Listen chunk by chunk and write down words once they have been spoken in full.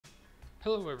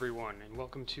Hello everyone, and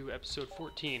welcome to episode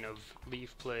 14 of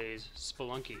Leaf Plays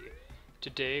Spelunky.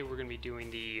 Today we're going to be doing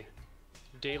the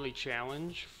daily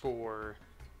challenge for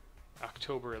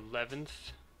October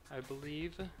 11th, I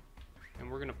believe.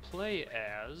 And we're going to play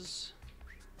as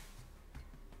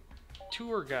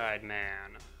Tour Guide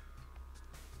Man.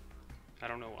 I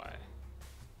don't know why.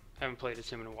 I haven't played as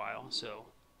him in a while, so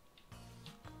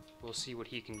we'll see what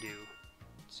he can do.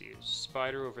 See, there's a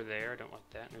spider over there, I don't like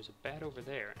that, and there's a bat over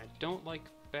there, and I don't like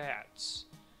bats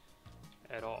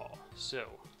at all. So,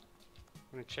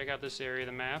 I'm going to check out this area of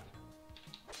the map,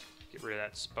 get rid of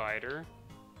that spider,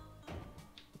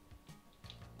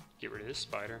 get rid of this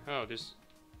spider. Oh,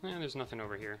 there's nothing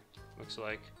over here, looks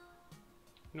like.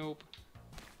 Nope.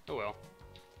 Oh well.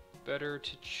 Better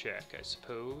to check, I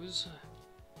suppose.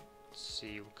 Let's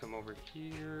see, we'll come over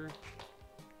here.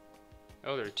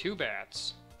 Oh, there are two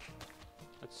bats.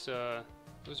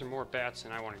 Those are more bats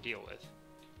than I want to deal with.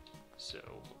 So,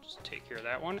 we'll just take care of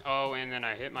that one. Oh, and then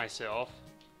I hit myself.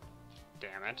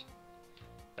 Damn it.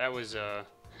 That was,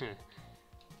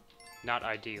 not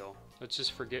ideal. Let's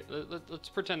just forget, let's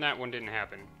pretend that one didn't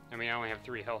happen. I mean, I only have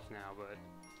 3 health now, but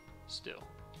still.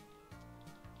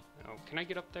 Oh, can I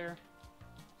get up there?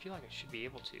 I feel like I should be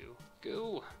able to.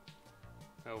 Go!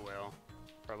 Oh well,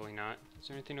 probably not. Is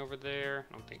there anything over there?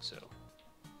 I don't think so.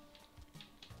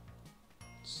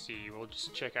 See, we'll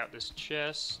just check out this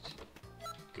chest.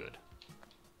 Good.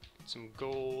 Get some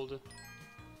gold.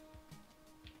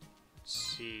 Let's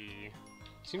see.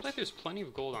 Seems like there's plenty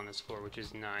of gold on this floor, which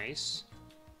is nice.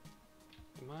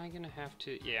 Am I gonna have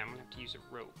to... Yeah, I'm gonna have to use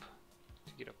a rope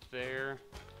to get up there.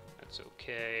 That's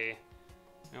okay.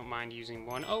 I don't mind using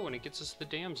one. Oh, and it gets us the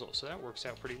damsel, so that works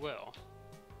out pretty well.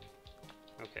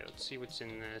 Okay, let's see what's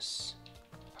in this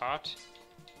pot.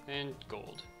 And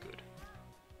gold. Good.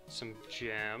 Some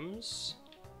gems.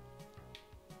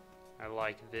 I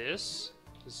like this.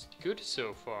 This is good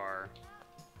so far.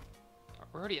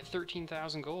 We're already at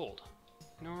 13,000 gold.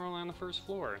 And we're only on the first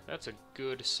floor. That's a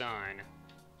good sign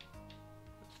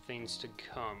of things to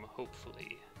come,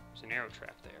 hopefully. There's an arrow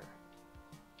trap there.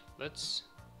 Let's...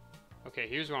 Okay,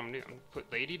 here's what I'm gonna do. I'm gonna put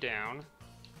Lady down.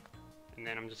 And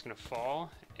then I'm just gonna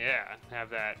fall. Yeah, have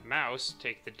that mouse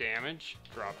take the damage.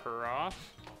 Drop her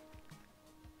off.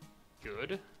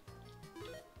 Good.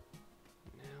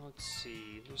 Let's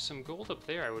see, there's some gold up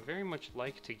there I would very much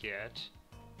like to get.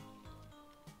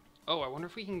 Oh, I wonder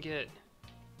if we can get...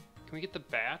 Can we get the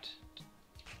bat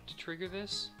to trigger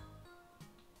this?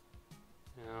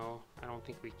 No, I don't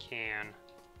think we can.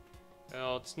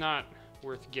 Well, it's not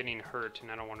worth getting hurt, and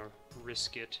I don't want to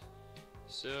risk it.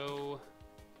 So,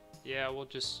 yeah, we'll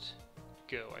just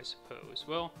go, I suppose.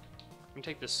 Well, I'm gonna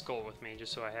take this skull with me,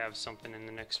 just so I have something in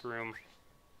the next room.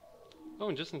 Oh,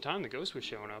 and just in time, the ghost was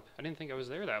showing up. I didn't think I was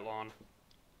there that long.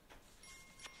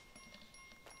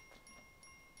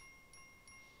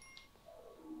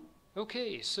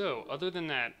 Okay, so, other than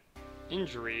that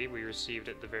injury we received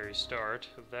at the very start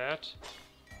of that,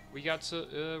 we got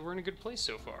we're in a good place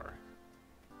so far.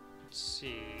 Let's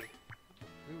see.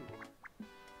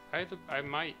 Ooh. I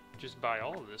might just buy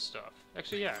all of this stuff.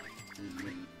 Actually, yeah.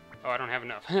 Oh, I don't have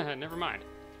enough. Never mind.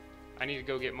 I need to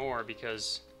go get more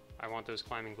because I want those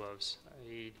climbing gloves.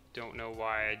 I don't know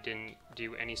why I didn't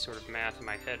do any sort of math in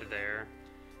my head there.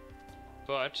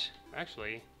 But,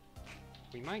 actually,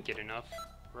 we might get enough,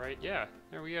 right? Yeah,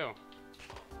 there we go.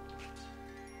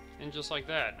 And just like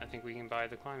that, I think we can buy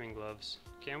the climbing gloves.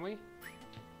 Can we?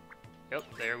 Yep,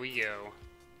 there we go.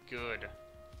 Good.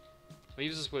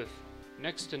 Leaves us with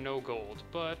next to no gold,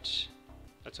 but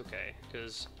that's okay,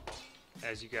 because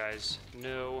as you guys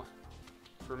know,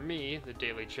 for me, the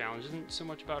daily challenge isn't so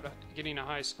much about getting a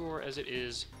high score as it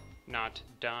is not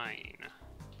dying.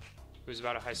 If it was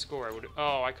about a high score, I would...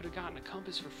 Oh, I could have gotten a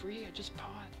compass for free. I just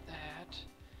bought that.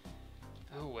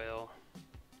 Oh, well.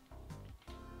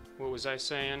 What was I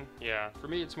saying? Yeah, for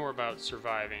me, it's more about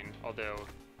surviving, although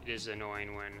it is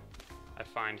annoying when I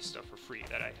find stuff for free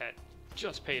that I had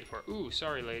just paid for. Ooh,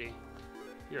 sorry, lady.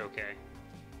 You're okay.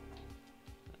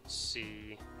 Let's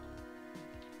see...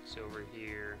 over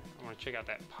here. I want to check out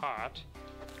that pot.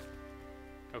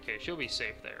 Okay, she'll be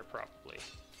safe there, probably.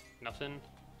 Nothing.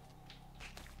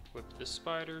 Whip this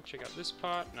spider. Check out this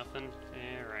pot. Nothing.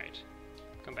 Alright.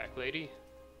 Come back, lady.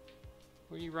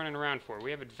 What are you running around for? We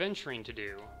have adventuring to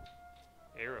do.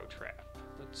 Arrow trap.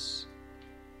 Let's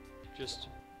just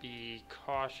be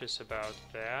cautious about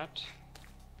that.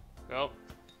 Well,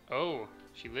 oh,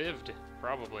 she lived.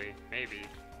 Probably. Maybe.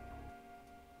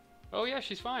 Oh yeah,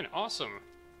 she's fine. Awesome.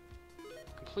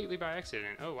 Completely by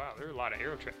accident. Oh wow, there are a lot of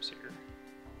arrow traps here.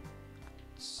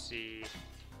 Let's see.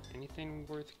 Anything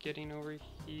worth getting over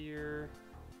here?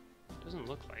 Doesn't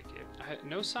look like it.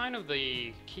 No sign of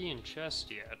the key and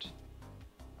chest yet.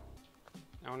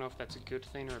 I don't know if that's a good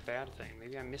thing or a bad thing.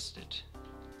 Maybe I missed it.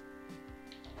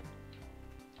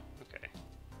 Okay.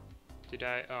 Did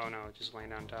I? Oh no, it just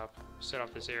landed on top. Set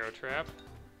off this arrow trap.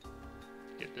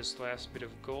 Get this last bit of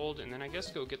gold, and then I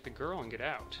guess go get the girl and get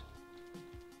out.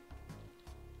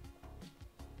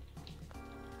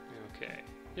 Okay.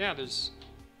 Yeah, there's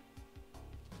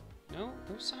no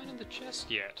sign of the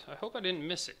chest yet. I hope I didn't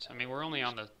miss it. I mean, we're only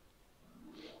on the,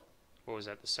 what was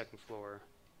that, the second floor.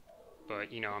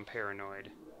 But, you know, I'm paranoid.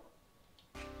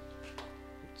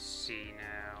 Let's see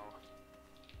now.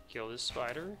 Kill this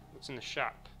spider. What's in the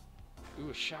shop?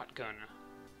 Ooh, a shotgun.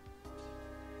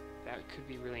 That could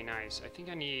be really nice. I think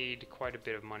I need quite a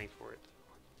bit of money for it,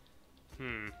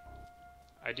 though.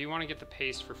 I do want to get the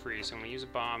paste for free, so I'm going to use a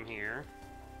bomb here.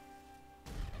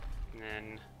 And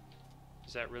then,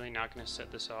 is that really not going to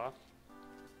set this off?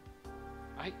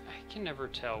 I can never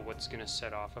tell what's going to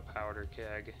set off a powder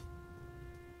keg.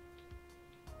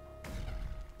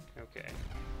 Okay.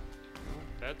 Well,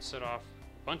 that set off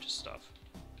a bunch of stuff.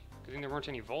 Good thing there weren't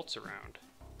any vaults around.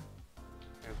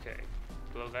 Okay.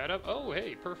 Blow that up. Oh,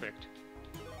 hey, perfect.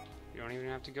 You don't even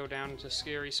have to go down to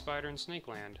scary spider and snake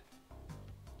land.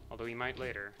 Although we might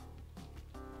later.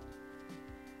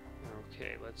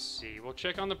 Okay, let's see. We'll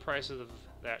check on the price of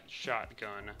that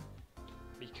shotgun.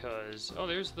 Because... oh,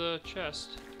 there's the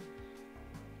chest.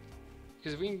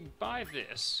 Because we can buy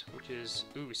this, which is...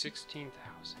 ooh,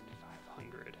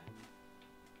 16,500.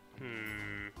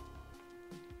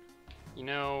 You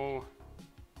know...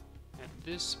 at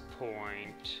this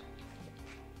point...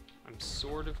 I'm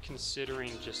sort of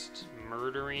considering just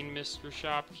murdering Mr.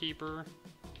 Shopkeeper.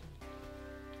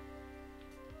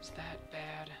 Is that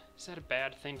bad? Is that a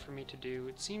bad thing for me to do?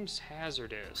 It seems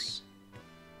hazardous.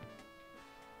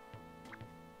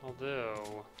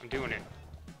 Although, I'm doing it.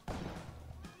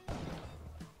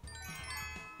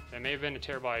 That may have been a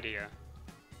terrible idea.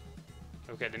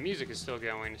 Okay, the music is still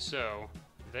going, so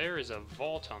there is a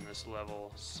vault on this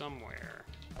level somewhere.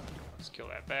 Let's kill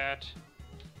that bat.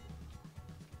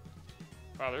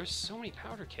 Wow, there's so many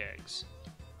powder kegs.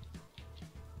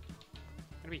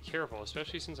 Gotta be careful,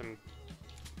 especially since I'm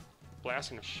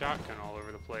blasting a shotgun all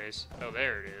over the place. Oh,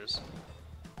 there it is.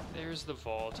 There's the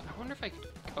vault. I wonder if I could...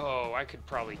 oh, I could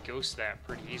probably ghost that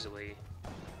pretty easily.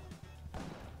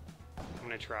 I'm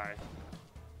gonna try.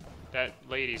 That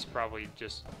lady's probably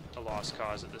just a lost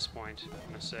cause at this point,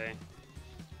 I'm gonna say.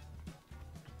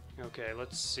 Okay,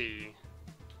 let's see.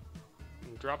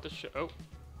 Drop the oh,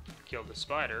 killed the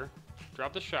spider.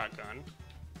 Drop the shotgun.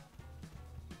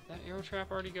 Did that arrow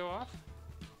trap already go off?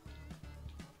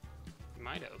 It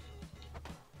might have.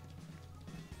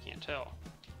 Can't tell.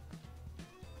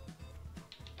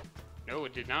 No,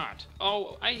 it did not.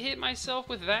 Oh, I hit myself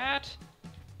with that?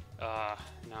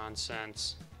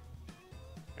 Nonsense.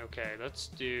 Okay, let's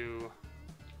do...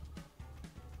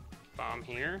 bomb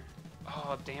here.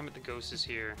 Oh, damn it, the ghost is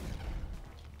here.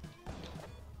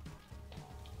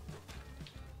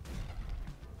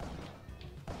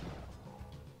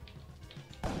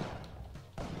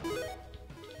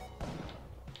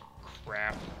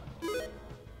 Crap.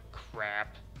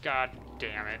 Crap. God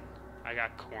damn it. I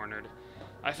got cornered.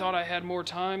 I thought I had more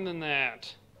time than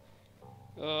that.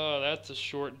 Oh, that's a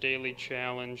short daily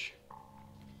challenge.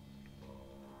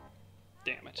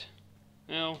 Damn it.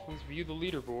 Well, let's view the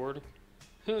leaderboard.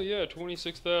 Oh yeah,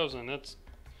 26,000.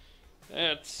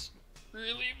 That's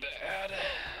really bad.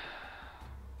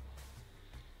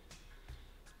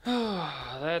 Oh,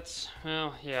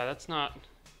 well, yeah, that's not...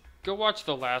 go watch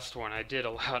the last one. I did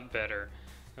a lot better.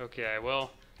 Okay,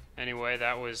 well, anyway,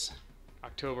 that was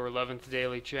October 11th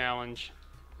daily challenge.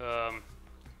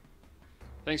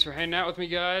 Thanks for hanging out with me,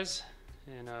 guys,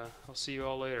 and I'll see you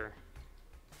all later.